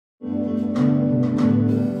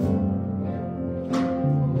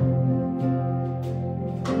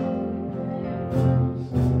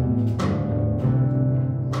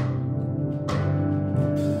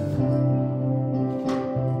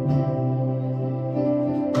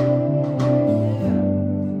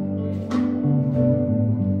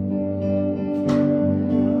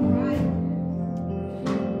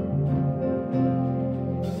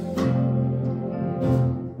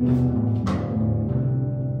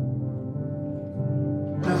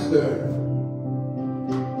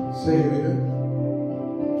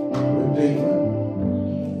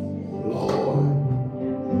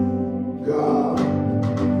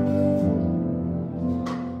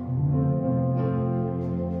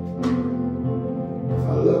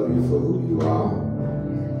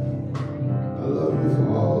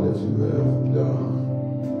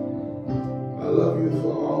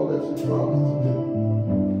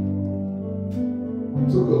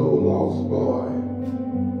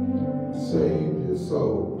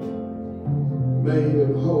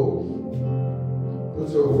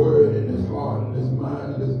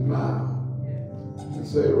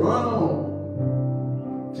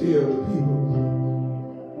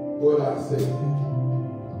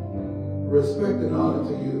Respect and honor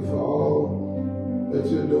to you for all that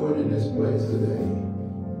you're doing in this place today.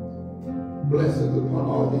 Blessings upon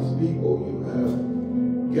all these people you have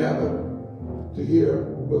gathered to hear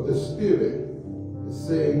what the Spirit is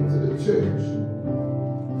saying to the church.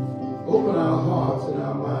 Open our hearts and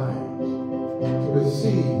our minds to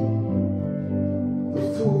receive the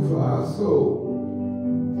food for our soul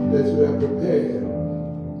that you have prepared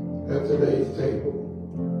at today's table.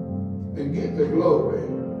 And get the glory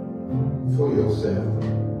for yourself.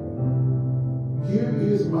 Here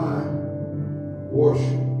is my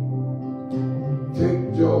worship.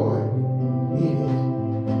 Take joy in it.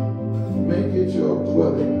 Make it your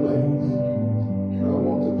dwelling place. I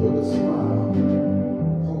want to put a smile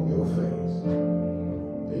on your face.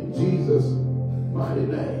 In Jesus' mighty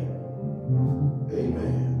name,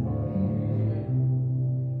 amen.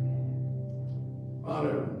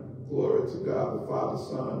 Honor and glory to God the Father,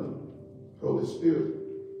 Son, and Holy Spirit.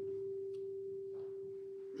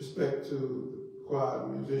 Respect to the choir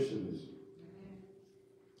musicians.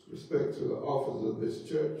 Respect to the officers of this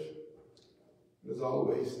church. As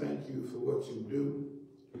always, thank you for what you do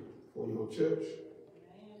for your church.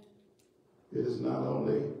 It is not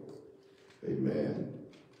only, amen,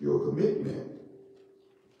 your commitment,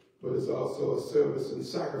 but it's also a service and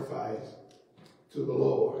sacrifice to the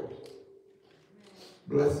Lord.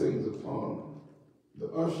 Blessings upon the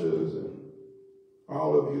ushers and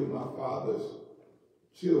all of you, my Father's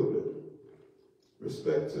children.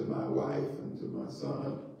 Respect to my wife and to my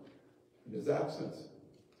son in his absence.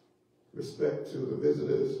 Respect to the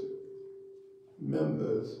visitors,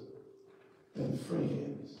 members, and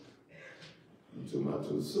friends. And to my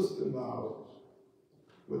two sister-in-laws,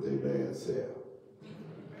 what they may have said.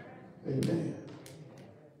 Amen.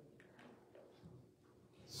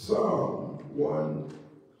 Psalm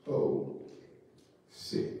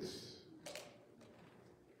 106.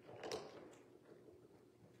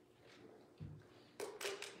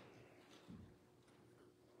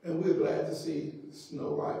 And we're glad to see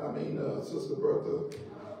Sister Bertha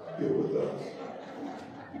here with us.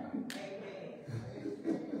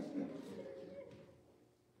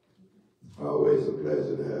 Always a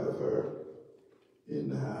pleasure to have her in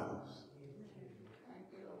the house.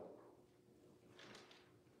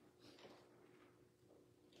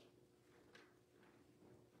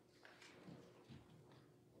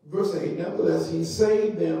 Verse 8, nevertheless, he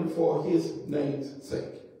saved them for his name's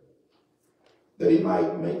sake, that he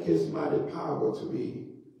might make his mighty power to be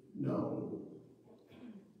known.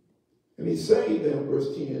 And he saved them,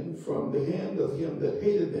 verse 10, from the hand of him that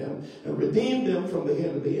hated them, and redeemed them from the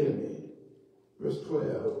hand of the enemy. Verse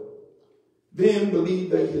 12, then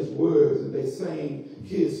believed they his words, and they sang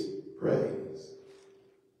his praise.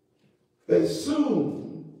 They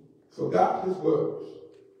soon forgot his words.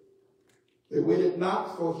 They waited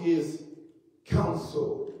not for his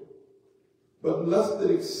counsel, but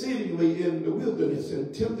lusted exceedingly in the wilderness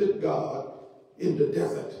and tempted God in the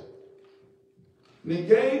desert. And he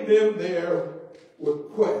gave them their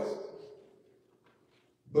request,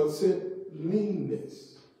 but sent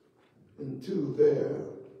leanness into their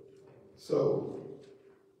soul.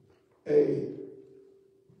 Amen.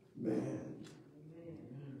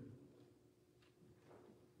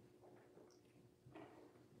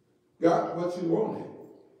 Got what you wanted,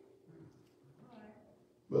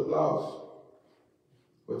 but lost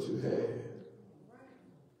what you had.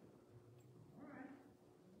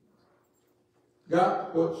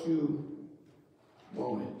 Got what you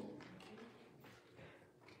wanted,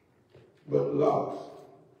 but lost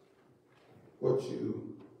what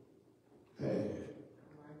you had.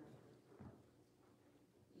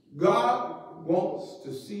 God wants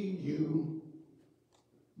to see you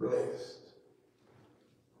blessed.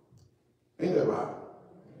 Ain't that right?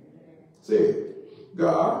 Say it.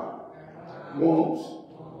 God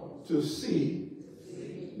wants to see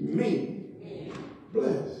me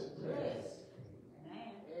blessed.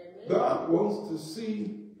 God wants to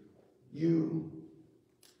see you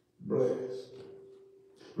blessed.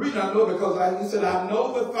 Reason I know because he said, I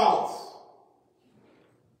know the thoughts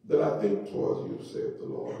that I think towards you, saith the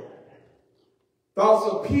Lord. Thoughts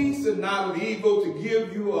of peace and not of evil, to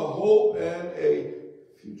give you a hope and a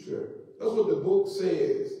future. That's what the book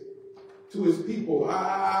says to his people.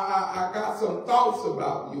 I got some thoughts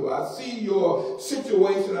about you. I see your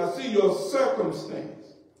situation. I see your circumstance.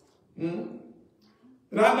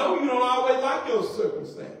 And I know you don't always like your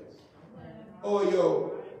circumstance or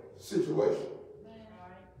your situation.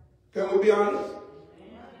 Can we be honest?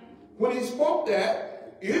 When he spoke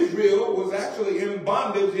that, Israel was actually in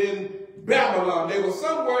bondage in Babylon. They were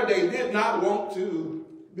somewhere they did not want to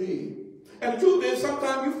be. And the truth is,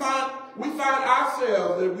 sometimes we find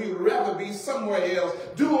ourselves that we would rather be somewhere else,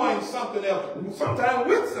 doing something else, sometimes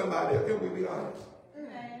with somebody else. Can we be honest?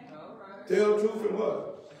 Tell the truth and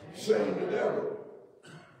what? Shame the devil.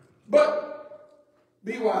 But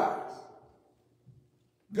be wise.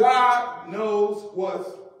 God knows what's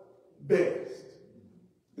best.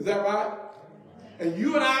 Is that right? And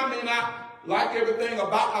you and I may not like everything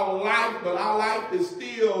about our life, but our life is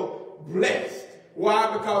still blessed.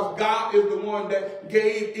 Why? Because God is the one that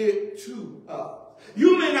gave it to us.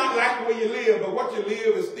 You may not like where you live, but what you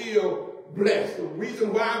live is still blessed. The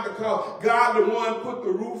reason why, because God the one put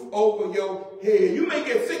the roof over your head. You may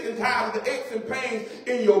get sick and tired of the aches and pains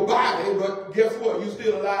in your body, but guess what? You're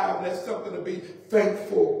still alive, and that's something to be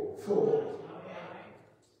thankful for.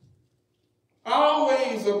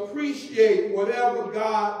 Always appreciate whatever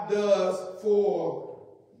God does for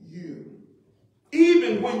you,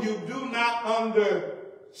 even when you do not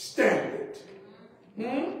understand it.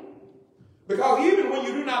 Because even when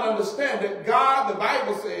you do not understand it, God, the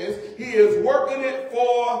Bible says, he is working it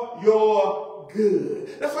for your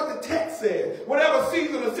good. That's what the text says. Whatever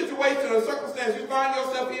season or situation or circumstance you find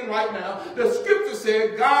yourself in right now, the scripture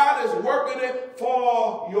says God is working it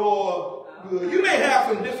for your good. You may have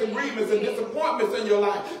some disagreements and disappointments in your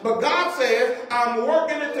life, but God says, I'm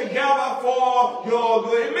working it together for your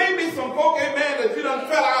good. It may be some folk, amen, that you done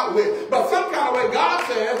fell out with, but some kind of way God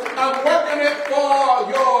says, I'm working it for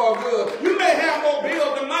your good. You may have more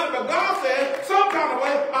bills than money, but God says, some kind of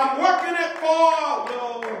way, I'm working it for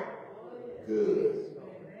your good.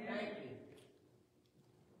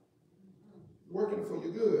 Working for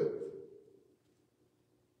your good.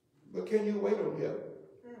 But can you wait on him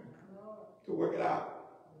to work it out?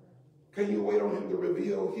 Can you wait on him to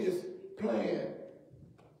reveal his plan?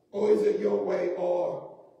 Or is it your way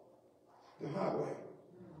or the highway?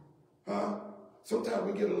 Huh?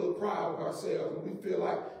 Sometimes we get a little proud of ourselves and we feel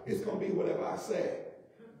like it's going to be whatever I say.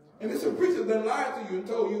 And there's some preachers that lied to you and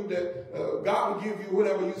told you that God will give you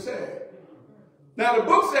whatever you say. Now the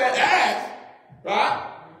book said ask, right?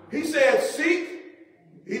 He said seek.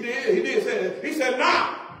 He did say that. He said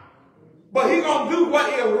knock. But he's going to do what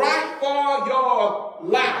is right for your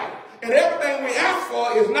life. And everything we ask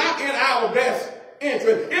for is not in our best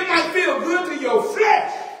interest. It might feel good to your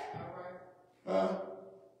flesh, but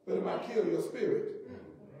it might kill your spirit.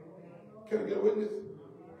 Can I get a witness?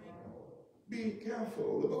 Be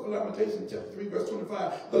careful. The book of Lamentations, chapter 3, verse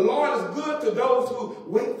 25. The Lord is good to those who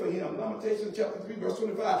wait for him. Lamentations, chapter 3, verse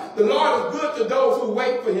 25. The Lord is good to those who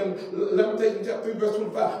wait for him. Lamentations, chapter 3, verse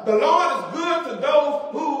 25. The Lord is good to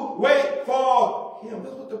those who wait for him.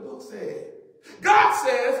 That's what the book says. God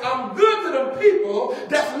says, I'm good to them people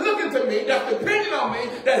that's looking to me, that's depending on me,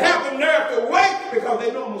 that have the nerve to wait because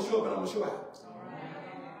they know I'm going to show up and I'm going to show out.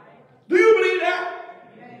 Do you believe that?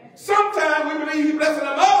 Sometimes we believe he's blessing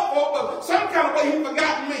them other folk, but some kind of way he's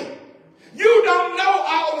forgotten me. You don't know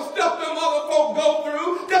all the stuff them other folk go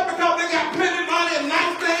through just because they got plenty of money and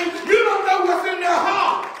nice things. You don't know what's in their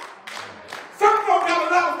heart. Some folk got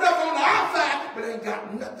a lot of stuff on the outside, but ain't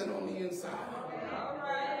got nothing on the inside. All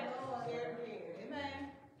right.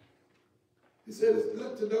 Amen. He said it's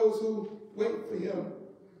good to those who wait for him,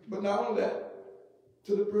 but not only that,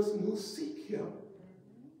 to the person who seek him.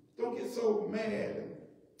 Don't get so mad and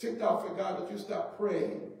ticked off at God that you stop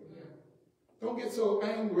praying. Don't get so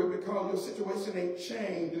angry because your situation ain't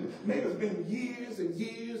changed. And maybe it's been years and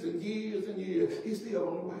years and years and years. He's still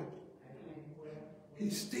on the way.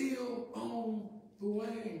 He's still on the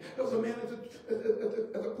way. There was a man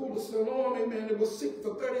at the pool of Salome, amen, that was sick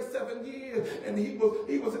for 37 years. And he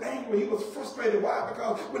was angry. He was frustrated. Why?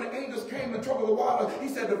 Because when the angels came and troubled the water, he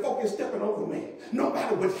said, the folk is stepping over me.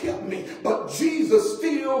 Nobody would help me. But Jesus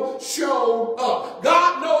still showed up.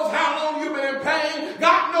 God knows how long you've been in pain.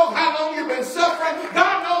 God knows how long you've been suffering.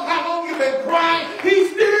 God knows how long you've been crying.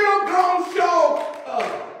 He's still going to show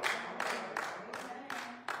up.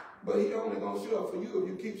 But he only going to show up for you if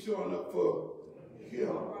you keep showing up for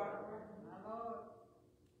him.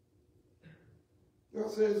 God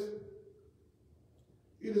says,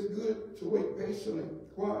 it is good to wait patiently,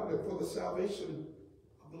 quietly for the salvation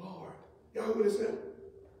of the Lord. Y'all hear what he said?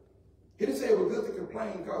 He didn't say it was good to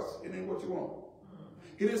complain because it ain't what you want.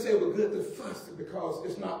 He didn't say it was good to fuss because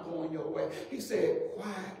it's not going your way. He said,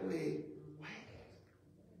 quietly wait.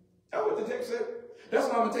 That's what the text said. That's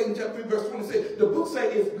why I'm going to take in chapter 3, verse 26. The book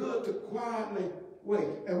says it's good to quietly wait.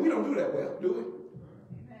 And we don't do that well, do we?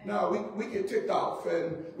 No, we get ticked off,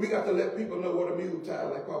 and we got to let people know what a mule tie,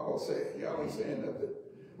 like Papa said. Y'all ain't saying nothing.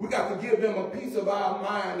 We got to give them a piece of our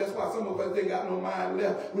mind. That's why some of us ain't got no mind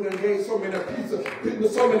left. We done gave so many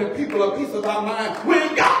people a piece of our mind. We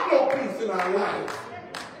ain't got no peace in our lives.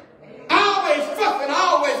 Always fussing,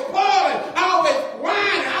 always quarreling, always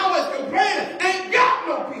whining, always complaining. Ain't got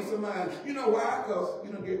no peace of mind. You know why? Because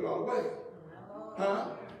you done gave it all away. Huh?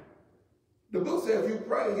 The book says if you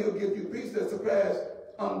pray, he'll give you peace that surpasses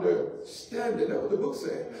understanding. That's what the book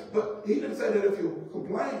said. But he didn't say that if you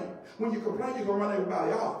complain. When you complain, you're going to run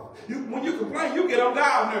everybody off. When you complain, you get on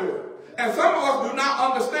God's nerve. And some of us do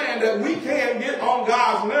not understand that we can get on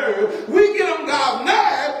God's nerve. We get on God's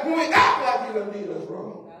nerve when we act like he done did us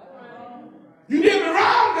wrong. You did me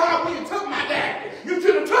wrong, God, when you took my daddy. You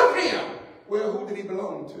should have took him. Well, who did he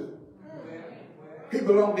belong to? He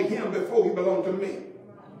belonged to him before he belonged to me.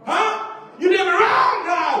 Huh? You did me wrong,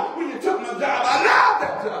 God, when you took my job. I love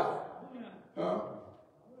that job. Huh?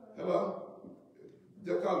 Hello?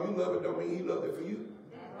 Just because you love it don't mean he loved it for you.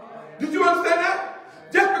 Did you understand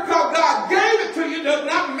that? Just because God gave it to you does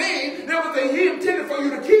not mean that was he intended for you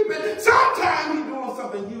to keep it. Sometimes he's doing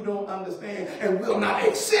something you don't understand and will not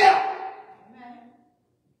accept.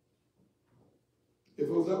 If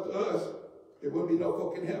it was up to us, it wouldn't be no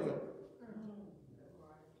folk in heaven.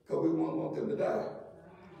 Because we wouldn't want them to die.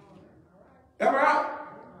 Am I right?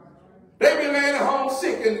 They be laying at home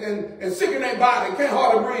sick and sick in their body and can't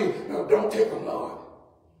hardly breathe. No, don't take them, Lord.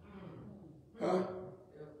 Huh?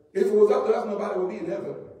 If it was up to us, nobody would be in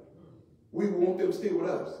heaven. We would want them still with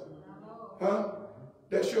us. Huh?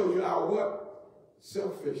 That shows you our what?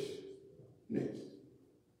 Selfishness.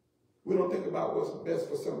 We don't think about what's best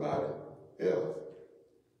for somebody else.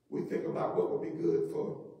 We think about what would be good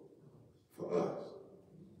for us.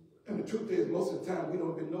 And the truth is, most of the time, we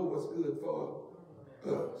don't even know what's good for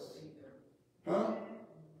us. Huh?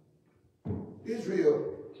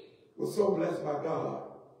 Israel was so blessed by God.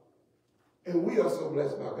 And we are so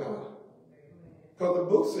blessed by God. Because the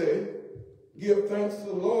book says, give thanks to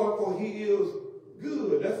the Lord, for he is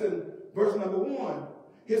good. That's in verse number 1.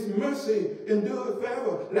 His mercy endures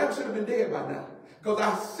forever. That should have been dead by now. Because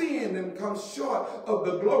I sinned and come short of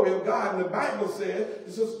the glory of God. And the Bible says,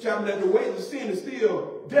 Sister Chapman, that the wages of sin is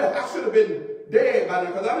still death. I should have been dead by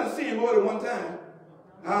now because I've been sinned more than one time.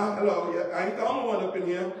 Hello, yeah, I ain't the only one up in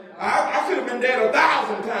here. I should have been dead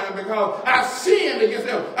 1,000 times because I sinned against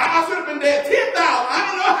him. I should have been dead 10,000. I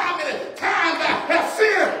don't know how many times I have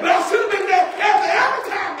sinned, but I should have been dead every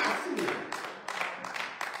time I sinned.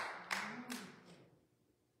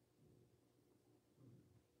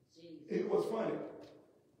 It was funny.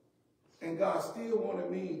 And God still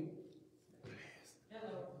wanted me blessed.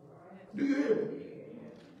 Do you hear me?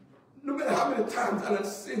 No matter how many times I done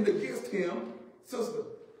sinned against him, Sister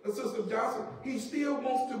Johnson, he still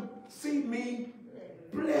wants to see me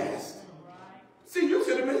blessed. See, you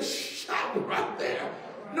should have been shouting right there.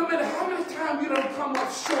 No matter how many times you don't come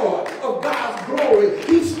up short of God's glory,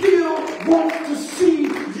 he still wants to see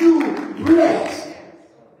you blessed.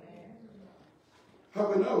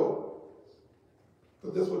 How we know?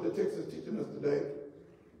 Because that's what the text is teaching us today.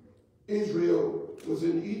 Israel was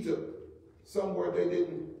in Egypt, somewhere they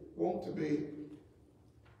didn't want to be.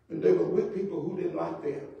 And they were with people who didn't like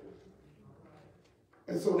them.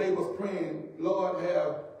 And so they was praying, Lord,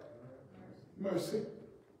 have mercy.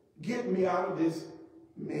 Get me out of this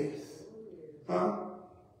mess. Huh?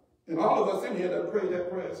 And all of us in here that prayed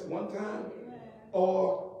that prayer one time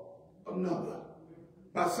or another.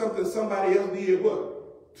 By something somebody else did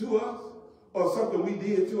what? To us? Or something we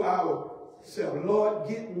did to ourselves. Lord,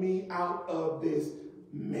 get me out of this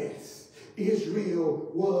mess.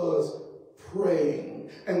 Israel was praying,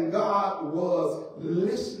 and God was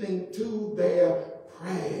listening to their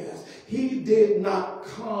prayers. He did not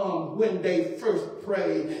come when they first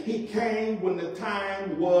prayed. He came when the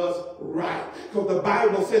time was right. Because the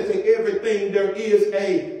Bible says to everything there is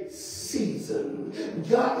a season.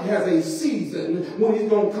 God has a season when he's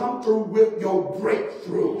going to come through with your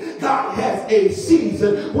breakthrough. God has a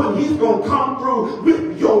season when he's going to come through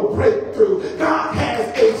with your breakthrough. God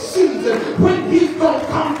has a season when he's going to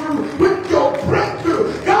come through with your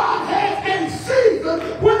breakthrough. God has a season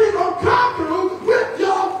when he's going to come through with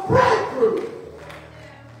your breakthrough.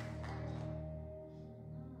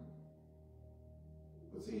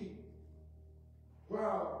 But see,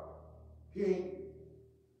 while he ain't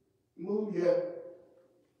moved yet,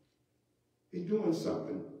 he's doing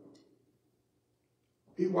something.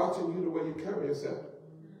 He's watching you the way you carry yourself.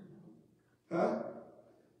 Huh?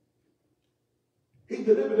 He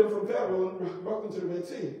delivered them from Pharaoh and brought them to the Red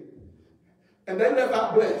Sea. And they left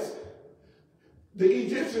out blessed. The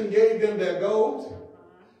Egyptians gave them their gold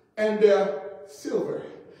and their silver.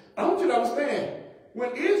 I want you to understand,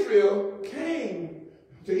 when Israel came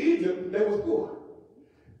to Egypt, they was poor.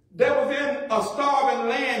 They was in a starving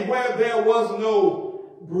land where there was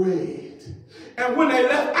no bread. And when they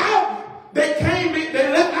left out, they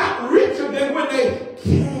left out richer than when they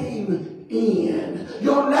came in.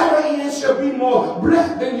 Your latter end shall be more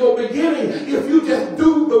blessed than your beginning if you just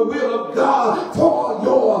do the will of God for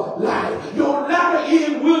your life. Your latter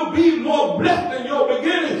end will be more blessed than your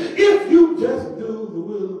beginning if you just do the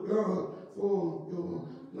will of God for your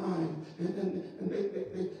life. And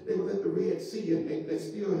they were at the Red Sea, and they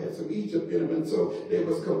still had some Egypt in them, and so they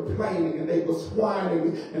was complaining and they was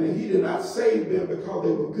whining, and he did not save them because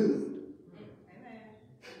they were good. Amen.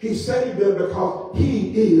 He saved them because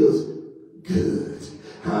he is good.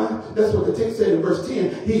 Huh? That's what the text said in verse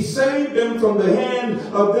 10. He saved them from the hand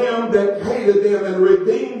of them that hated them and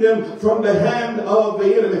redeemed them from the hand of the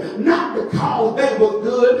enemy. Not because they were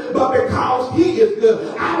good, but because he is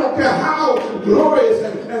good. I don't care how glorious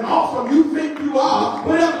and awesome you think you are.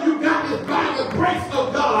 Whatever you got is by the grace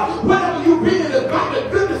of God. Whatever you been is by the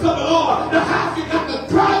goodness of the Lord. The house you got to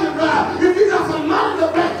drive and drive. If you got some money in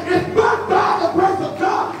the bank, it's but by the grace of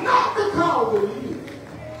God, not because of you.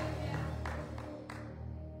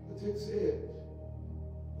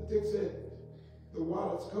 The text said the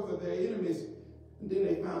waters covered their enemies, and then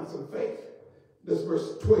they found some faith. That's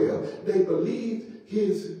verse 12. They believed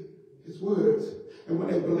his words. And when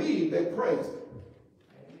they believed, they praised him.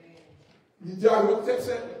 Did y'all hear what the text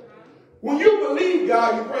said? When you believe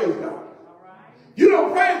God, you praise God. You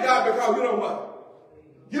don't praise God because you don't what?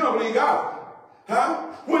 You don't believe God. Huh?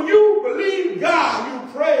 When you believe God,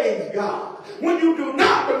 you praise God. When you do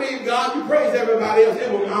not believe God, you praise everybody else.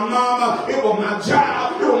 It was my mama, it was my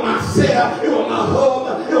job, it was myself, it was my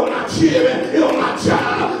husband, it was my children, it was my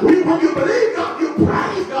child. When you believe God, you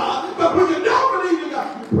praise God. But when you don't believe in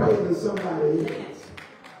God, you praise somebody else.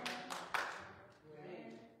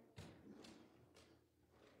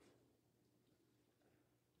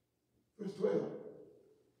 Verse 12.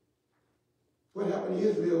 What happened to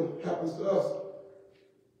Israel happens to us.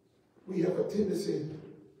 We have a tendency,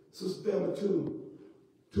 Sister Thelma, to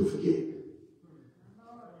forget.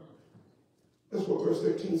 That's what verse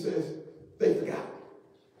 13 says. They forgot.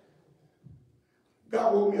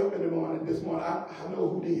 God woke me up in the morning this morning. I know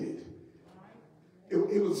who did it.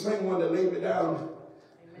 It was the same one that laid me down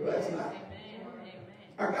last night.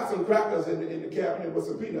 I got some crackers in the cabinet with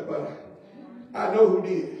some peanut butter. I know who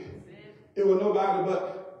did it. It was nobody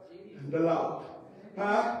but the Lord.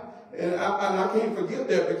 Huh? And I can't forget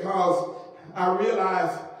that because I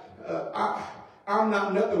realize I'm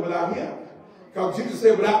not nothing without him. Because Jesus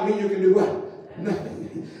said, without me, you can do what?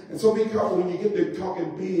 Nothing. And so be careful when you get there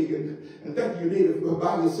talking big and think you did it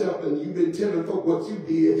by yourself and you've been telling folk what you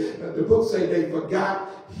did. The book say they forgot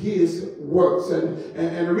his works.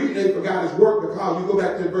 And the reason they forgot his work, because you go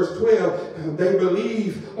back to verse 12, they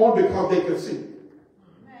believe only because they could see.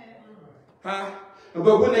 Huh?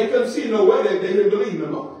 But when they couldn't see no way, they didn't believe no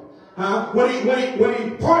more. When he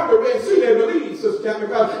parted the Red Sea, they believed, Sister Chapman,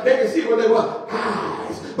 because they could see what they were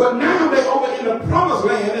eyes. But now they're over in the promised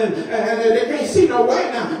land and they can't see no way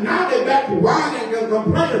now. Now they're back whining and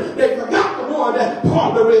complaining. They forgot the one that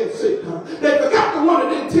parted the Red Sea. They forgot the one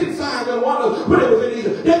that did 10 signs and wonders when it was in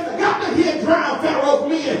Egypt. They forgot that he had drowned Pharaoh's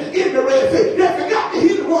men in the Red Sea. They forgot that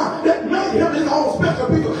he's the one that made him his own special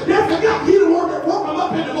people. They forgot he's the one that woke them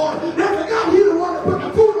up in the morning. They forgot he's the one that put the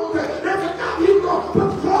food on there. They forgot he was going to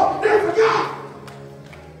put the clothes. They forgot.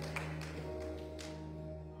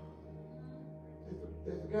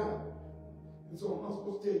 They forgot. And so I'm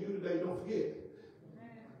supposed to tell you today, don't forget.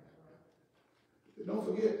 Don't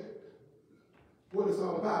forget what it's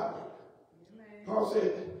all about. Paul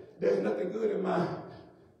said, there's nothing good in my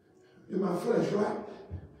flesh, right?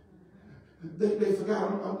 They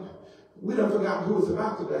forgot. We done forgot who it's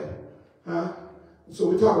about today. So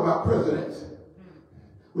we talk about presidents.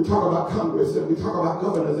 We talk about Congress, and we talk about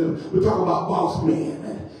governors, and we talk about boss men.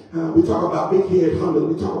 And, we talk about big head hunters.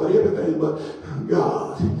 We talk about everything but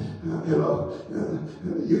God.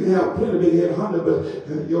 You can have plenty of big head hunter,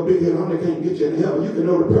 but your big head hunter can't get you in heaven. You can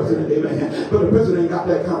know the president, amen, but the president ain't got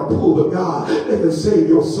that kind of pull. But God, they can save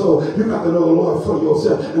your soul. You got to know the Lord for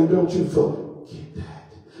yourself, and don't you forget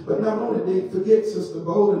that. But not only they forget, Sister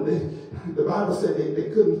Bolden, the Bible said they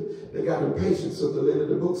couldn't. They got impatient, Sister Linda.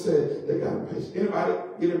 The book said they got impatient. Anybody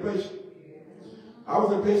get impatient? I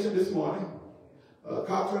was impatient this morning. A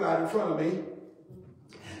car turned out in front of me,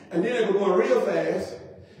 and then they were going real fast,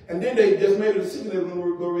 and then they just made a decision they were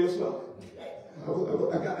going to go real slow.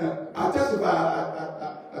 I testified.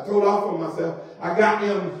 I told off on myself. I got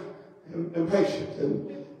impatient,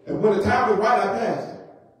 and when the time was right, I passed it.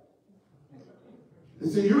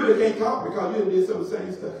 And see, you really can't talk because you did some of the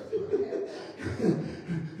same stuff.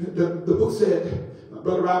 The book said,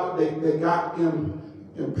 Brother Robert, they got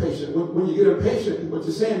impatient. When you get impatient, what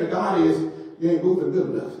you're saying to God is, you ain't moving good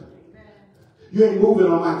enough. You ain't moving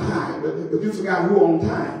on my time, but you forgot who on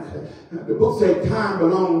time. The book said time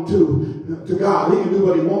belongs to God. He can do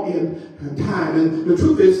what he wants in time. And the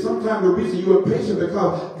truth is, sometimes the reason you're impatient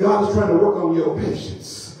because God is trying to work on your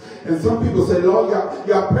patience. And some people say, Lord,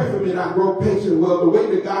 y'all pray for me and I grow patient. Well, the way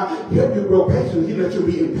that God help you grow patient, he let you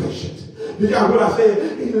be impatient. Did y'all what I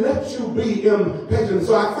said? He let you be impatient.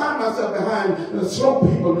 So I find myself behind slow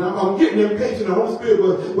people, and I'm getting impatient. The Holy Spirit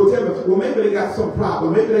will tell me, well, maybe they got some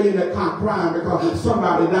problem. Maybe they in that car crying because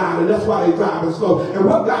somebody died, and that's why they driving slow. And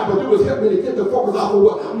what God will do is help me to get the focus off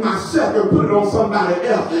of myself and put it on somebody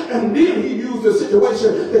else. And then he used the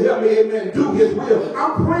situation to help me, amen, do his will.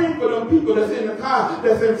 I'm praying for them people that's in the car,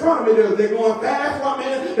 that's in front of me. They're going fast for a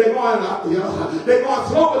minute. They're going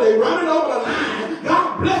slow, but they're running over the line.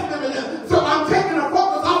 God bless them. So I'm taking the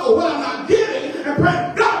focus off of what I'm not getting and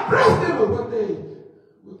praying, God bless them with what they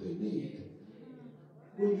need.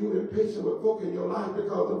 When you're impatient with folk in your life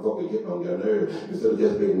because the folk are getting on your nerves, instead of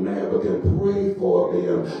just being mad, but then pray for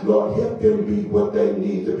them. Lord, help them be what they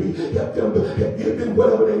need to be. Help them give them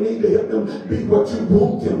whatever they need to help them be what you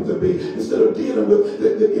want them to be. Instead of dealing with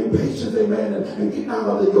the impatience, amen, and getting out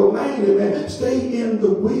of your lane, amen. Stay in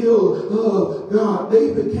the will of God.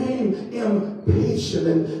 They became impatient.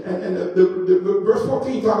 And the verse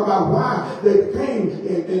 14 talk about why they became,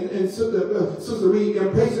 and Sister Reed,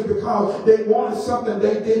 impatient because they wanted something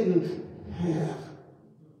they didn't have.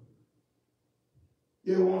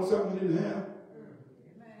 You ever wanted something you didn't have?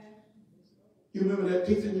 You remember that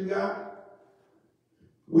teaching you got?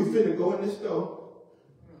 We finna go in this store.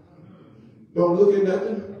 Don't look at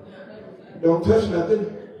nothing. Don't touch nothing.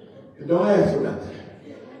 And don't ask for nothing.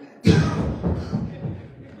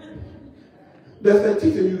 That's that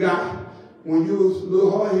teaching you got when you was a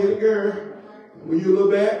little hard-headed girl, when you a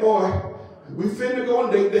little bad boy. We finna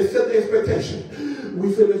go in, they set the expectation.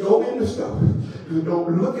 We finna go in the store.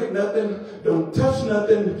 Don't look at nothing, don't touch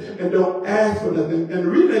nothing, and don't ask for nothing. And the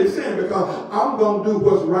reason they're saying because I'm going to do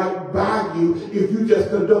what's right by you if you just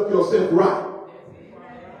conduct yourself right.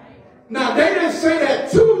 Now, they didn't say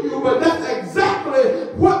that to you, but that's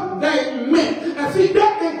exactly what they meant. And see,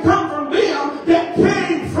 that didn't come from them, that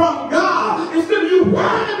came from God. Instead of you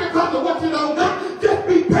whining because of what you don't got, just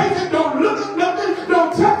be patient, don't look at nothing,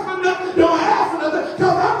 don't touch for nothing, don't ask for nothing,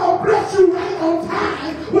 because I'm going to bless you right on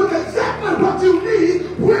time with exactly what you need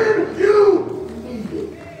when you need it.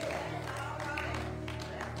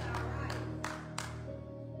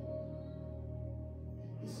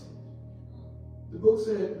 The book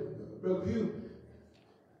said, Brother Hugh,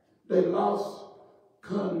 they lost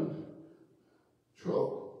control.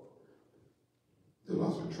 They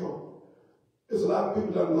lost control. There's a lot of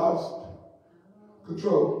people that have lost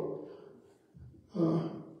control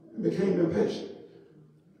and became impatient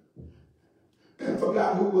and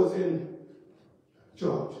forgot who was in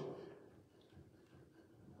charge.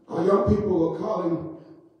 Our young people are calling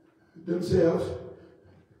themselves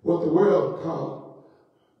what the world called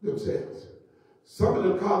themselves. Some of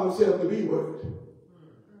them call themselves the B word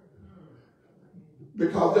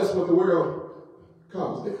because that's what the world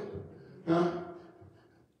calls them.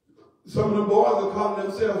 Some of the boys are calling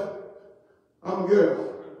themselves, I'm a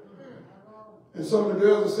girl. And some of the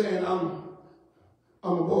girls are saying, I'm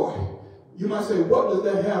a boy. You might say, what does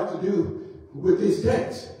that have to do with this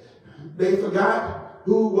text? They forgot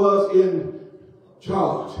who was in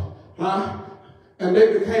charge. And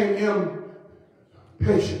they became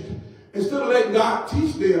impatient. Instead of letting God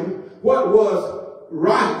teach them what was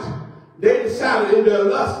right, they decided in their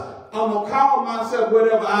lust, I'm going to call myself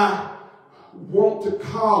whatever I want to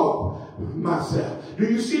call myself. Do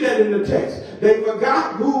you see that in the text? They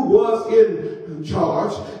forgot who was in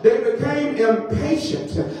charge. They became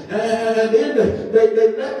impatient. And then they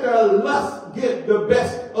let their lust get the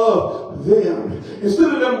best of them.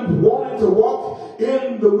 Instead of them wanting to walk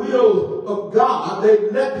in the will of God, they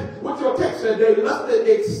let, what your text said, they lusted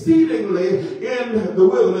exceedingly in the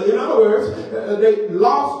wilderness. In other words, they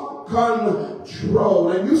lost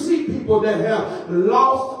control. And you see people that have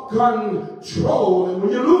lost control. And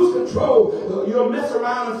when you lose control, you'll mess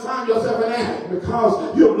around and find yourself an addict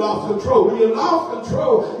because you've lost control. When you lost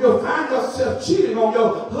control, you'll find yourself cheating on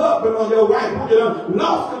your husband or your wife. When you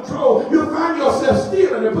lost control, you'll find yourself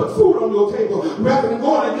stealing and put food on your table rather than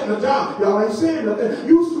going and getting a job. Y'all ain't saying nothing.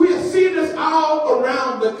 We see this all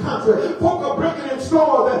around the country. Folk are breaking in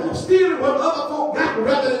stores and stealing what other folk got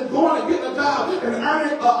rather than going and getting a job and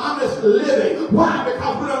earning an honest living. Why?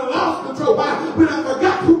 Because we done lost control. Why? We done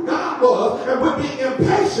forgot who God was and we're being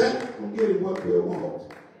impatient from getting what we want.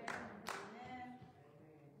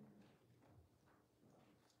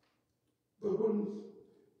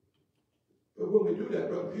 But when we do that,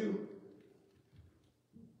 Brother Pugh,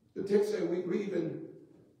 the text says we grieve in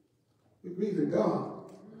God.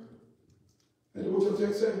 And what your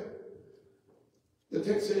text said? The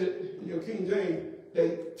text said in your King James,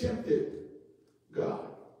 they tempted God.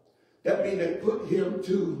 That means they put him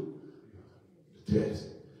to the test.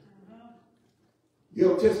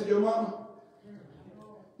 You ever tested your mama?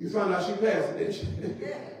 You found out she passed it, didn't you?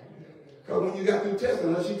 Because when you got through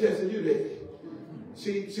testing her, she tested you, didn't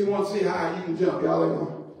she? She wants to see how high you can jump. Y'all ain't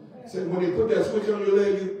gonna. So when they put that switch on your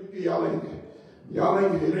leg, y'all ain't,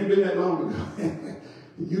 it ain't been that long ago.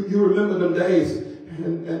 you remember them days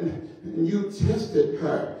and you tested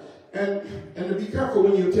her. And to be careful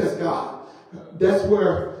when you test God. That's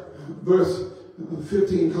where verse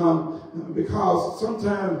 15 comes, because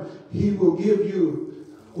sometimes he will give you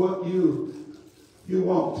what you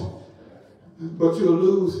want, but you'll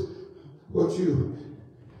lose what you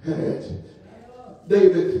had.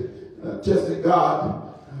 David tested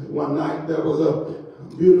God one night. There was a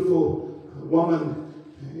beautiful woman,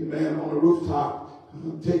 amen, on the rooftop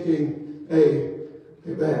taking a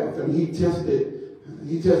bath, and he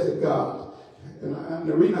tested God. And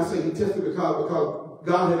the reason I say he tested because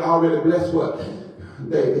God had already blessed what?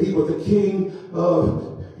 David. He was the king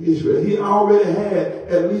of Israel. He already had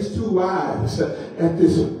at least 2 wives at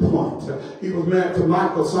this point. He was married to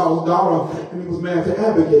Michal, Saul's daughter, and he was married to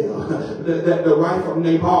Abigail, the wife of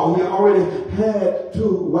Nabal. He already had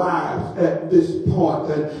 2 wives at this point,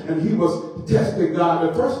 and he was testing God.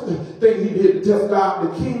 The first thing he did to test God,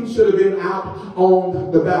 the king should have been out on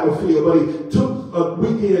the battlefield, but he took a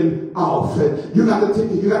weekend off. And you got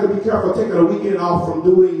to be careful taking a weekend off from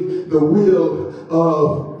doing the will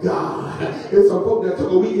of God. There's some folk that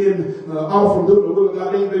took a weekend off from doing the will of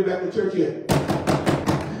God. They ain't been back to church yet.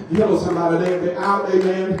 You know somebody, they're out,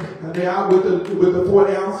 amen. They're out with the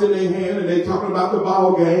 40 ounce in their hand, and they're talking about the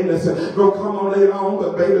ball game that's going to come on later on.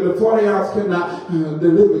 But baby, the 40 ounce cannot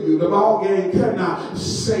deliver you. The ball game cannot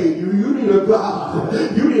save you. You need a God.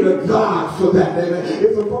 You need a God for that, amen.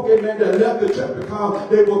 It's a folk, amen, that left the church because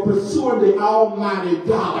they were pursuing the almighty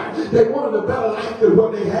dollar. They wanted a better life than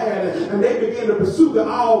what they had, and they began to pursue the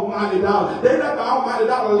almighty dollar. They let the almighty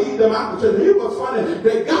dollar lead them out the church. It was funny.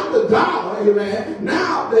 They got the dollar, amen.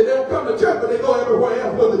 Now they don't come to church, but they go everywhere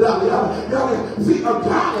else with the dollar. Y'all see, a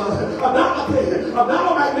dollar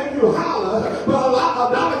might make you holler, but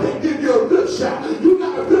a dollar can give you a good shot. You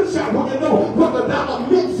got a good shot when you know what the dollar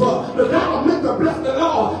meant for. The dollar meant to bless the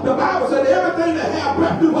Lord. The Bible said everything that have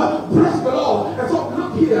breath do what? Bless the Lord. And so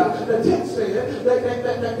look here, the text said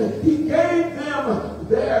that he gave them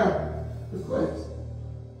their request.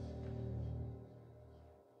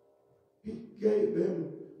 He gave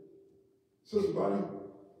them, Sister Bonnie,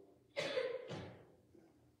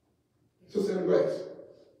 Sister Grace,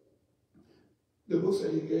 the book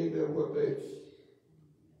said he gave them what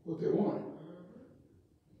they wanted.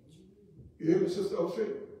 You hear me, Sister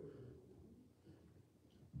O'Street?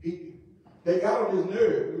 They got on his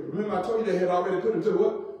nerve. Remember I told you they had already put him to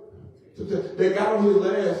what? They got on his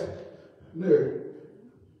last nerve.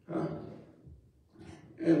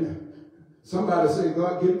 And somebody said,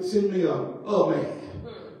 God, send me a man.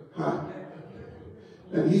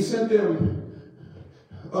 And he sent them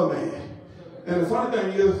a man. And the funny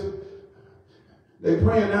thing is, they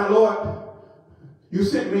praying now, Lord, you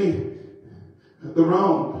sent me the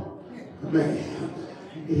wrong man.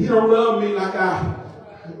 He don't love me like I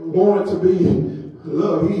wanted to be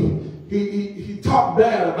loved. He talked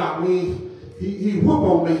bad about me. He whooped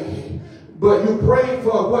on me. But you prayed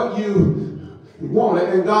for what you wanted,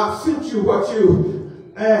 and God sent you what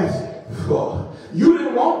you asked for. You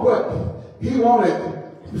didn't want what he wanted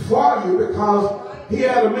for you because he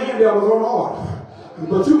had a man that was on order.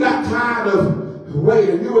 But you got tired of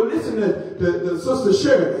waiting. You were listening to Sister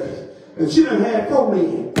Shirley, and she done had 4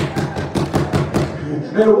 men.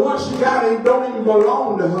 And the one she got don't even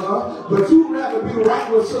belong to her, but you'd rather be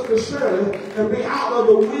right with Sister Shirley and be out of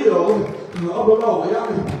the will of the Lord.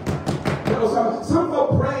 Some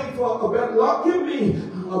folk prayed for a better, Lord, give me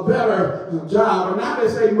a better job. And now they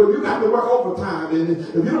say, well, you got to work overtime. And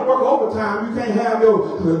if you don't work overtime, you can't have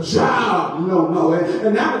your job. No.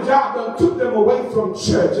 And now the job took them away from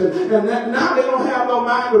church. And now they don't have no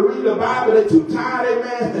mind to read the Bible. They're too tired,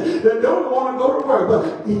 amen. They don't want to go to work.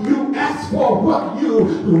 But you ask for what you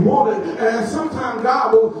wanted. And sometimes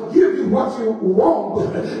God will give you what you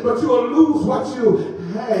want, but you'll lose what you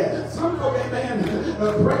had. Some folk, amen,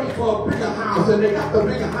 prayed for a bigger house, and they got the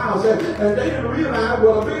bigger house, and they didn't realize,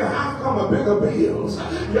 well, a bigger house come with bigger bills.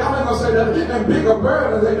 Y'all ain't gonna say that, and bigger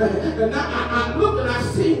burdens, amen. And now I look and I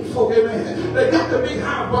see folk, amen. They got the big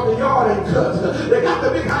house, but the yard ain't cut. They got the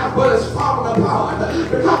big house, but it's falling apart.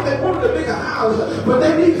 Because they wanted a bigger house, but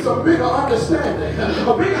they need some bigger understanding.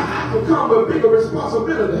 A bigger house will come with bigger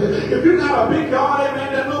responsibility. If you got a big yard,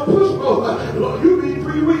 amen, that little push mower, you be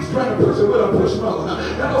 3 weeks trying to push it with a push mower.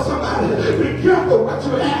 You know, somebody, be careful what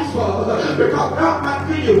you ask for, because God might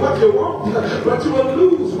give you what you want, but you will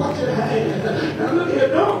lose what you had. Now look here,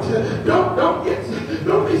 don't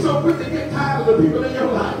be so quick to get tired of the people in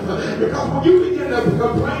your life, because when you begin to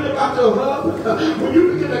complain about your husband, when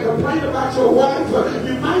you begin to complain about your wife,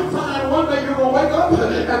 you might find one day you're going to wake up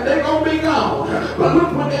and they're going to be gone. But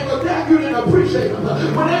look, when they were there, you didn't appreciate them.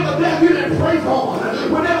 When they were there, you didn't pray for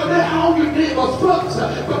them. When they were there, all you did was fuss.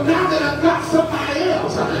 But now they done got somebody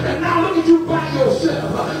else, and now look at you by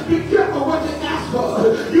yourself. Be careful what you ask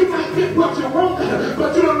for. You might get what you want,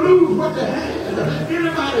 but you'll lose what you had.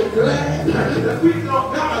 Anybody glad that we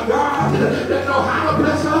got a God that know how to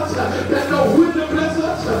bless us, that know when to bless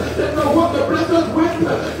us, that know what to bless us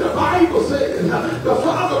with? The Bible says the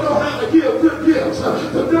Father know how to give good gifts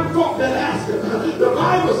to them folk that ask him. The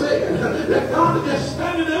Bible says that God is just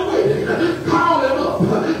standing there waiting. Call him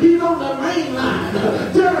up. He's on the main line.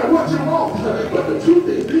 Tell him what you want. But the truth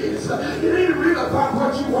is this, it ain't really about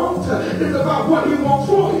what you want. It's about what he wants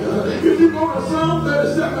for you. If you go to Psalm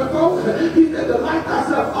 37:4, he said, delight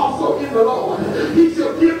thyself also in the Lord. He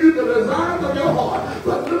shall give you the desires of your heart.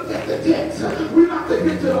 But look at the text. We like to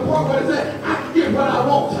get to the point where it says, I can get what I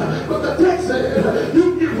want. But the text says,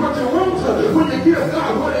 you get what you want when you give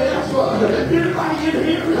God what he asks for. Anybody in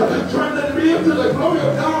here trying to live to the glory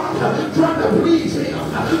of God, trying to please him,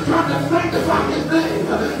 trying to sanctify his name?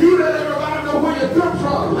 You let everybody know where you come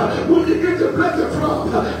from, where you get your blessing from.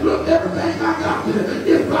 Look, everything I got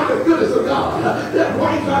is by the goodness of God. That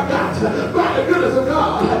wife I got, by the goodness of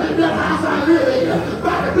God. That house I live in,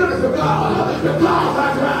 by the goodness of God. The cars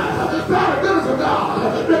I drive, by the goodness of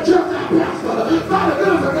God. The church I pastor, by the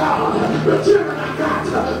goodness of God. The children I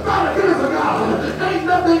got, by the goodness of God. Ain't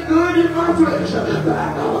nothing good in my flesh, but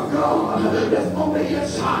I know a God that's on the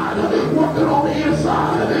inside, working on the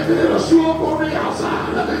inside, and it'll show up on the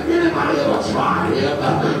outside. Anybody ever tried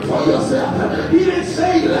him for yourself? He didn't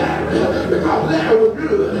say Larry because Larry was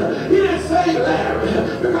good. He didn't say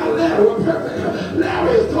Larry because Larry was perfect.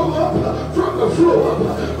 Larry is tore up from the floor,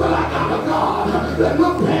 but I got a God that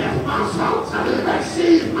look past my faults and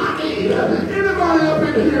sees my need. Anybody up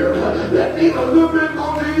in here that need a little bit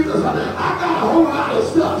more Jesus? I got a whole lot of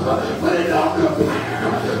stuff, but it don't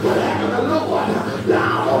compare with having the Lord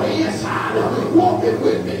down on the inside, walking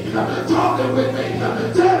with me, talking with me,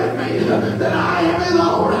 telling me that I am his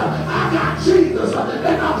own. I got Jesus,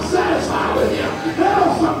 and I'm satisfied with him.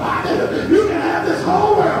 Help somebody. You can have this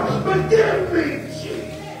whole world, but give me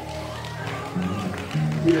Jesus.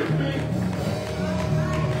 Give me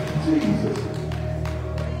Jesus.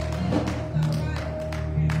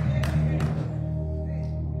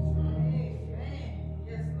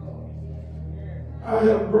 I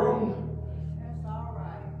have grown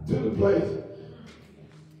to the place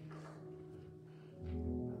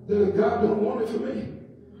that if God don't want it for me,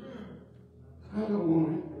 I don't want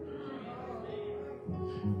it.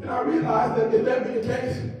 And I realize that if that be the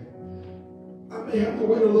case, I may have to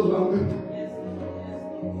wait a little longer.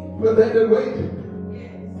 But they that wait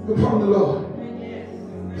upon the Lord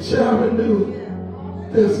shall renew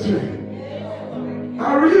their strength.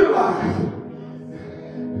 I realize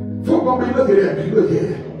folk gonna be looking at me, look at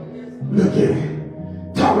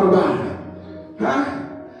it, talking about it, huh?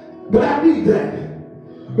 But I need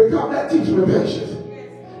that because that teaches me patience.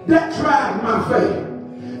 That tries my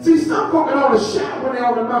faith. See, some folk can only shout when they're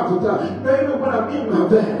on the mountaintop. Baby, when I'm in my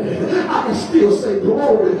valley, I can still say,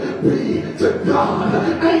 glory be to God.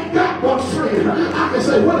 I ain't got one friend. I can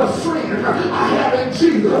say, what a friend I have in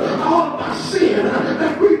Jesus. All of my sin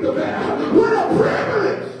and grief to bear. What a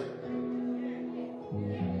privilege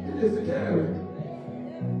it is to carry.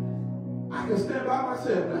 I can stand by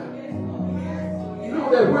myself now. You know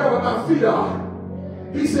that wherever my feet are,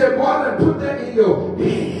 he said, boy, then put that in your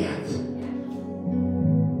hands.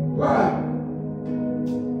 Why?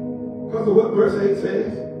 Because of what verse 8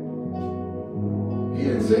 says. He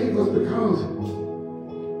didn't save us because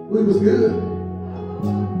we was good.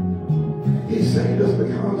 He saved us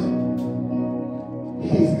because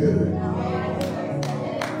he's good.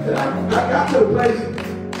 And I got to the place.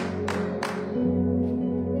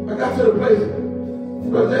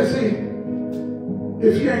 But let's see,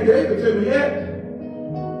 if you ain't gave it to me yet,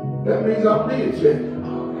 that means I don't need it yet.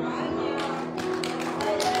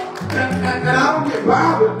 And I don't get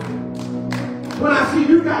bothered when I see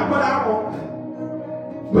you got what I want,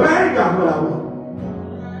 but I ain't got what I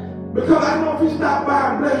want. Because I know if he stop by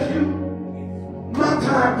and bless you, my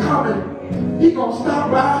time coming, he gonna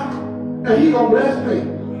stop by and he gonna bless me.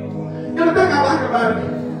 And the thing I like about it,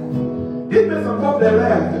 there's been some folk that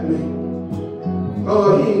laughed at me.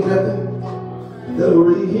 Oh, he ain't nothing. Little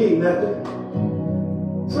Reed, he ain't nothing.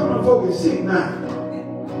 Some of them folk is sick now.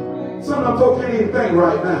 Some of them folk can't even think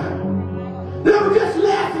right now. They were just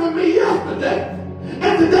laughing at me yesterday.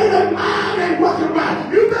 And today their mind ain't working right.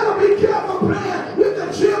 You better be careful playing with the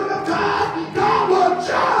children of God. God will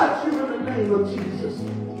judge you in the name of Jesus.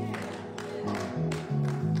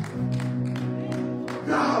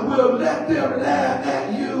 God will let them laugh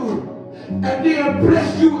at you and then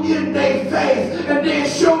bless you in their face and then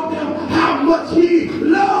show them how much he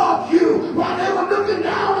loved you. While they were looking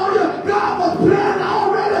down on you, God was planning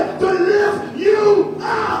already to lift you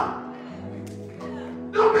up.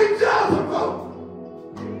 Don't be jealous,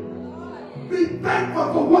 be thankful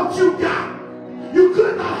for what you got. You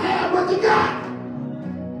could not have what you got.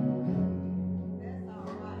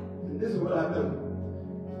 And this is what I know.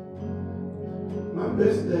 My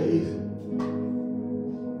best days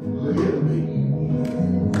are ahead of me.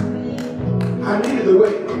 I needed to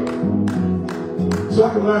wait so I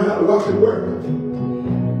can learn how to walk and work.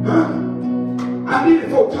 Huh? I needed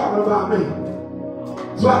folk talking about me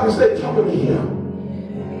so I can stay talking to him.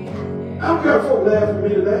 I don't care if folk laugh at me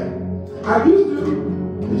today. I used to.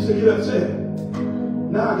 He said, get upset.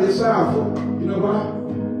 Now I get sorrowful. You know why?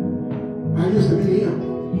 I used to be him.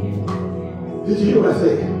 Did you hear what I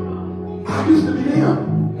said? I used to be him.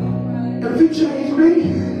 And if he changed me,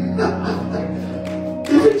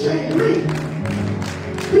 if he changed me,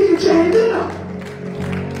 he can change them.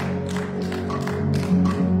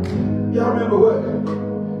 Y'all remember what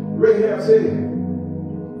Rahab said?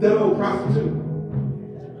 That old prostitute.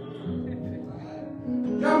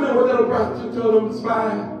 Y'all remember what that old prostitute told them to spy?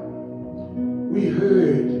 We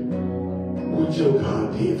heard what your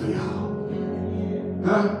God did for y'all.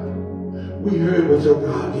 Huh? We heard what your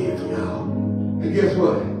God did for y'all. And guess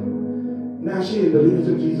what? Now she is believers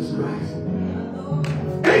in Jesus Christ.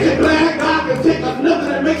 Ain't you glad God can take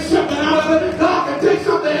nothing and make something out of it? God can take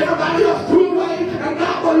something everybody else threw away and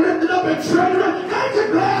God will lift it up and treasure it. Ain't you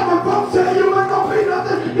glad when folks tell you ain't gonna be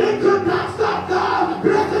nothing? They could not stop God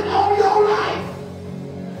blessing on your life.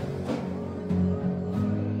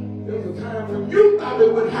 When you thought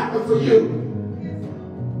it would happen for you,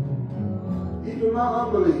 even my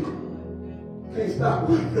unbelief can't stop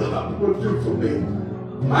what God will do for me.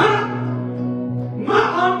 Huh? My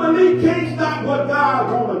unbelief can't stop what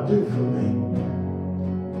God want to do for me.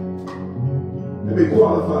 Let me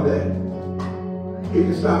qualify that. He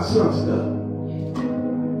can stop some stuff,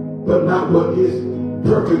 but not what his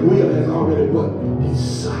perfect will has already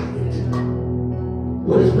decided.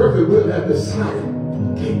 What his perfect will has decided.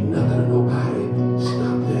 Can't nothing or nobody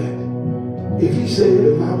stop that. If he said,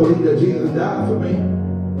 if I believe that Jesus died for me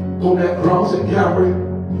on that cross at Calvary,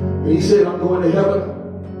 and he said I'm going to heaven,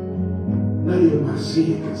 not even my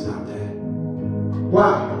sin can stop that.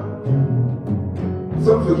 Why?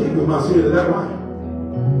 Some forgive me my sin, is that right?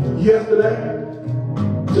 Yesterday,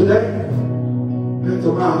 today, and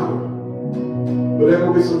tomorrow. But there's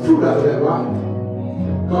going to be some fruit out of that, right?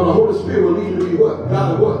 Because the Holy Spirit will lead you to be what?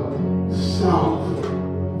 God of what? Sorrowful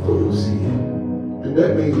for your sin. And that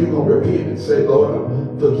means you're going to repent and say, Lord,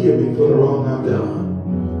 forgive me for the wrong I've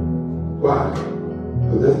done. Why?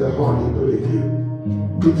 Because that's the heart he put in you.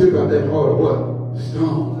 He took out that heart of what?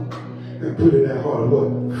 Stone. And put in that heart of what?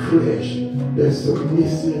 Flesh. That's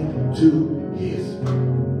submissive to his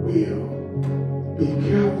will. Be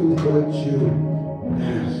careful what you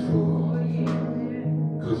ask for.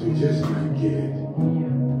 Because just might get it.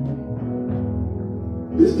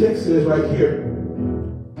 This text says right here,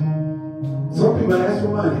 some people ask for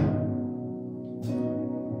money.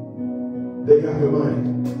 They got the money.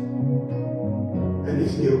 And they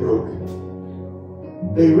still broke.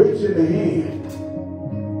 They rich in the hand,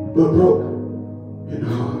 but broke in the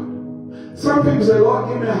heart. Some people say, Lord,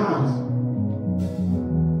 give me a house.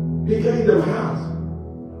 He gave them a house.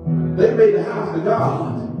 They made the house to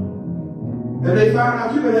God. And they found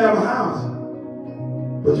out you can have a house.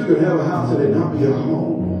 But you can have a house and it not be a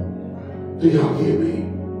home. Do y'all hear me?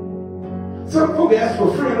 Some folk ask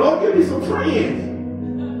for friends. Lord, give me some friends.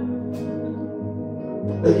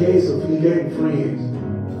 He gave them friends.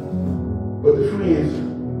 But the friends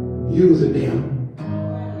using them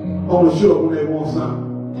on the shore when they want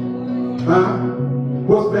something. Huh?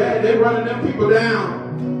 What's bad? They running them people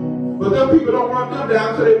down. But them people don't run them down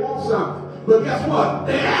until they want something. But guess what?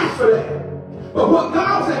 They ask for that. But what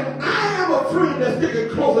God said, I am a friend that's sticking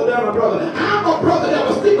closer than a brother. I'm a brother that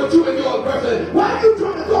will stick with you in your adversity. Why are you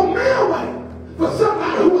trying to throw me away for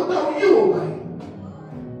somebody who will throw you away?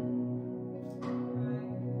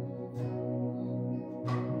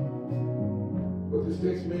 What this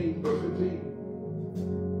text means, verse 15,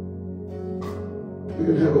 you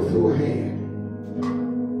can have a full hand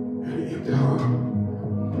and an empty heart.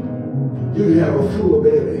 You can have a full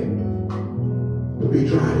belly but be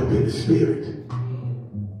dried up in the spirit.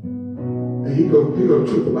 And you know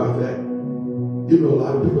the truth about that. You know a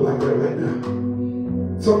lot of people like that right now.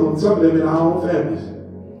 Some of them in our own families.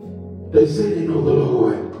 They say they know the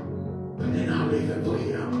Lord, but they're not living for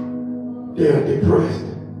Him. They are depressed.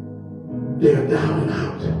 They are down and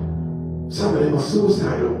out. Some of them are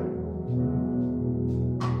suicidal.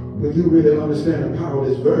 When you really understand the power of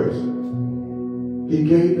this verse, He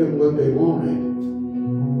gave them what they wanted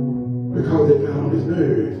because they got on His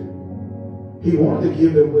nerves. He wanted to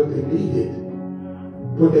give them what they needed.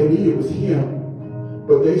 What they needed was Him.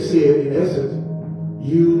 But they said, in essence,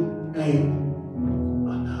 you ain't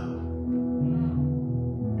enough.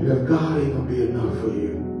 And if God ain't going to be enough for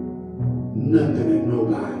you, nothing and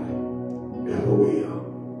nobody ever will.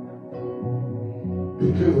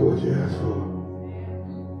 Be careful what you ask for.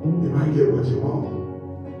 You might get what you want,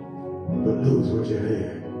 but lose what you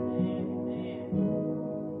had.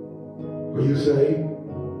 Are you saved?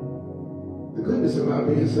 The goodness about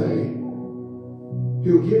being saved,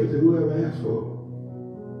 He'll give it to whoever asks for it.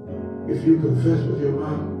 If you confess with your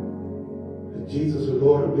mouth that Jesus is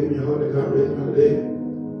Lord and believe in your heart that God raised Him from the dead,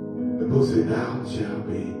 the book says, thou shalt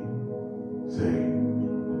be saved.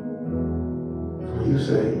 Are you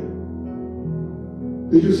saved?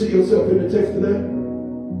 Did you see yourself in the text today?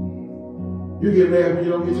 You get mad when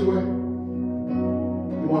you don't get your way?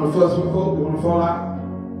 You want to fuss with folk? You want to fall out?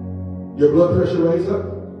 Your blood pressure raised up?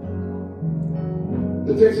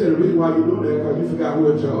 The text said the reason why you're doing that is because you forgot who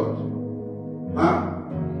in charge. Huh?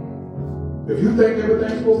 If you think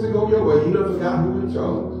everything's supposed to go your way, you done forgot who in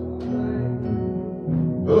charge.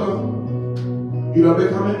 Hello? You done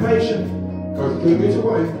become impatient because you can't get your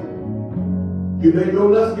way. You made no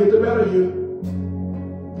less get the better of you.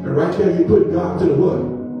 And right there you put God to the what?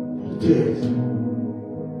 The test.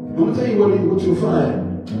 I'm going to tell you what you'll find.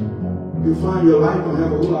 You'll find your life don't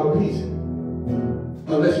have a whole lot of peace.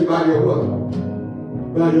 Unless you buy your what?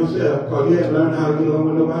 By yourself, because you haven't learned how to get along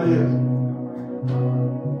with nobody else.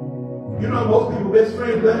 You know most people's best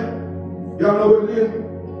friend today? Y'all know what it is?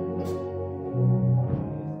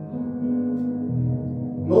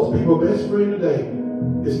 Most people's best friend today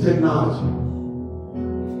is technology.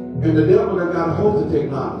 And the devil done got a hold of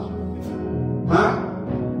technology. Huh?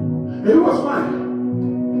 And you know what's funny?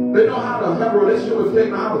 They know how to have a relationship with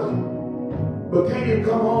technology, but can't even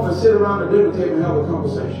come home and sit around the dinner table and have a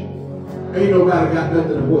conversation. Ain't nobody got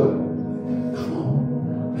nothing to what? Come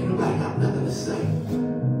on. Ain't nobody got nothing to say.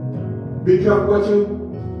 Be careful what you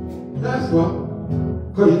ask for,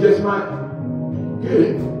 because you just might get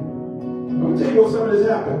it. I'm going to tell you what some of this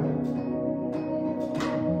happened.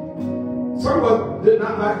 Some of us did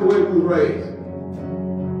not like the way we were raised.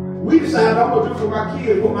 We decided I'm going to do for my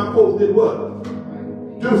kids what my folks did what?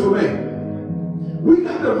 Do for me. We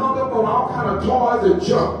got them hung up on all kind of toys and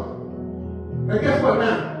junk. And guess what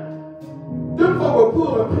now? Them folk will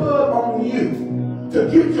pull a plug on you to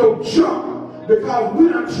get your junk because we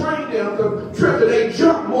done trained them to treasure their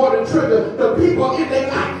junk more than treasure the people in their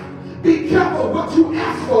life. Be careful what you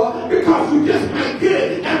ask for because you just might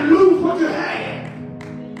get it and lose what you had.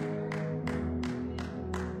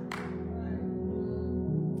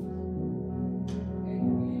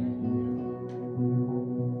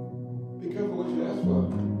 Be careful what you ask for.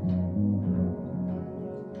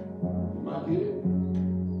 You might get it.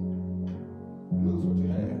 Lose what you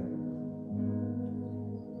had.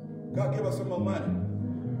 more money.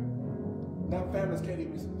 Now families can't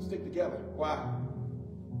even stick together. Why?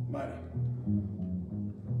 Money.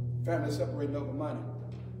 Families separating over money.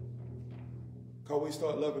 Because we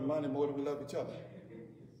start loving money more than we love each other.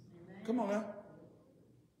 Come on now.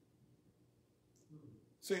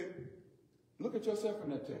 See, look at yourself in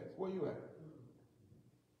that text. Where you at?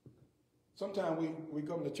 Sometimes we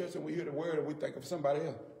come to church and we hear the word and we think of somebody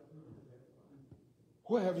else.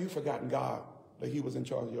 Where have you forgotten God that he was in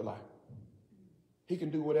charge of your life? He can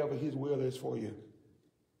do whatever his will is for you,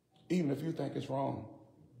 even if you think it's wrong.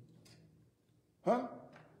 Huh?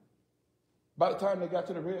 By the time they got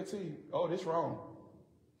to the Red Sea, oh, this wrong.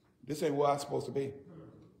 This ain't where I'm supposed to be.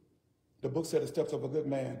 The book said the steps of a good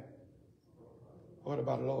man ordered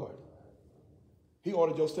by the Lord. He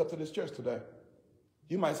ordered your steps to this church today.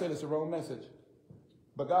 You might say this is the wrong message.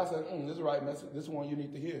 But God said, this is the right message. This is one you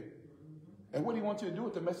need to hear. And what he wants you to do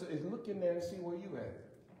with the message is look in there and see where you at.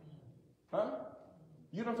 Huh?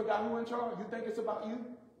 You don't forgot who in charge? You think it's about you?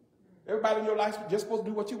 Everybody in your life just supposed to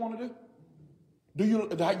do what you want to do? Do you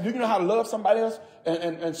know how to love somebody else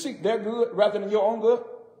and seek their good rather than your own good?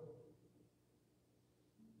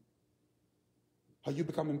 Are you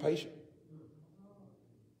becoming impatient?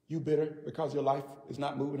 You bitter because your life is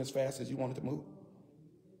not moving as fast as you want it to move?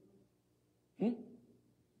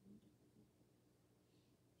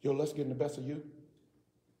 Your lust getting the best of you?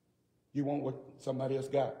 You want what somebody else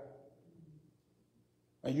got?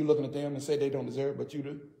 And you looking at them and say they don't deserve it, but you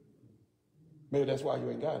do? Maybe that's why you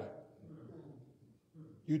ain't got it.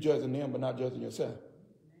 You judging them, but not judging yourself.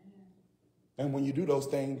 And when you do those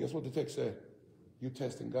things, guess what the text said? You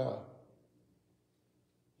testing God.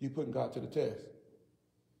 You putting God to the test.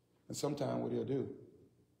 And sometimes what he'll do,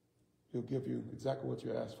 he'll give you exactly what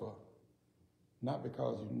you asked for. Not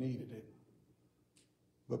because you needed it,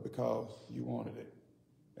 but because you wanted it.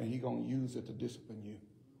 And he's going to use it to discipline you,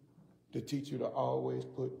 to teach you to always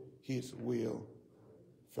put his will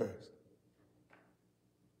first.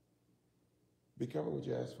 Be careful what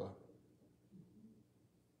you ask for.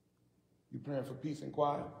 You praying for peace and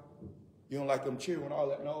quiet? You don't like them cheering with all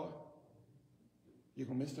that noise? You're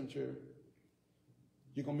going to miss them cheering.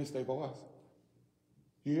 You're going to miss their voice.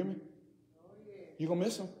 You hear me? You're going to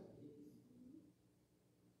miss them.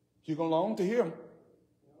 You're going to long to hear them.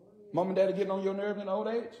 Mom and daddy getting on your nerves in old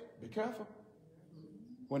age? Be careful.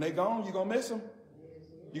 When they're gone, you're going to miss them.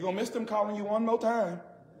 You're going to miss them calling you one more time.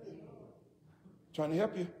 Trying to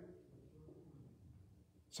help you.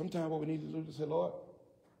 Sometimes what we need to do is say, Lord,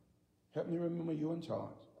 help me remember you're in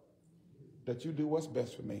charge. That you do what's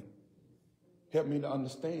best for me. Help me to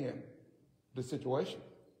understand the situation.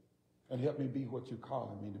 And help me be what you're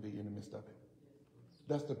calling me to be in the midst of it.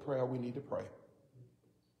 That's the prayer we need to pray.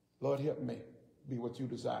 Lord, help me be what you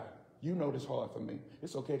desire. You know this hard for me.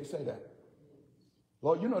 It's okay to say that.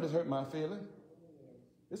 Lord, you know this hurt my feelings.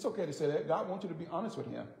 It's okay to say that. God wants you to be honest with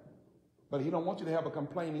him. But he don't want you to have a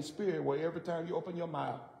complaining spirit where every time you open your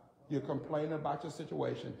mouth, you're complaining about your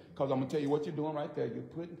situation. Because I'm going to tell you what you're doing right there. You're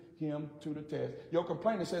putting him to the test. Your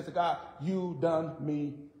complaining says to God, you done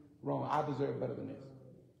me wrong. I deserve better than this.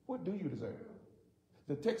 What do you deserve?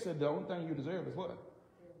 The text said the only thing you deserve is what?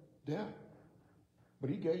 Death. But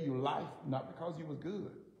he gave you life, not because you was good,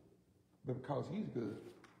 but because he's good.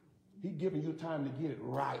 He's giving you time to get it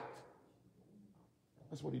right.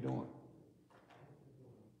 That's what he's doing.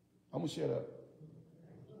 I'm going to shut up.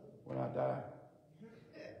 When I die,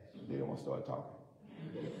 they don't want to start talking.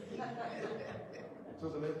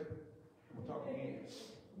 Sister Lizzie, I'm going to talk again.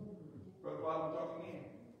 Brother Bob, I'm going to talk again.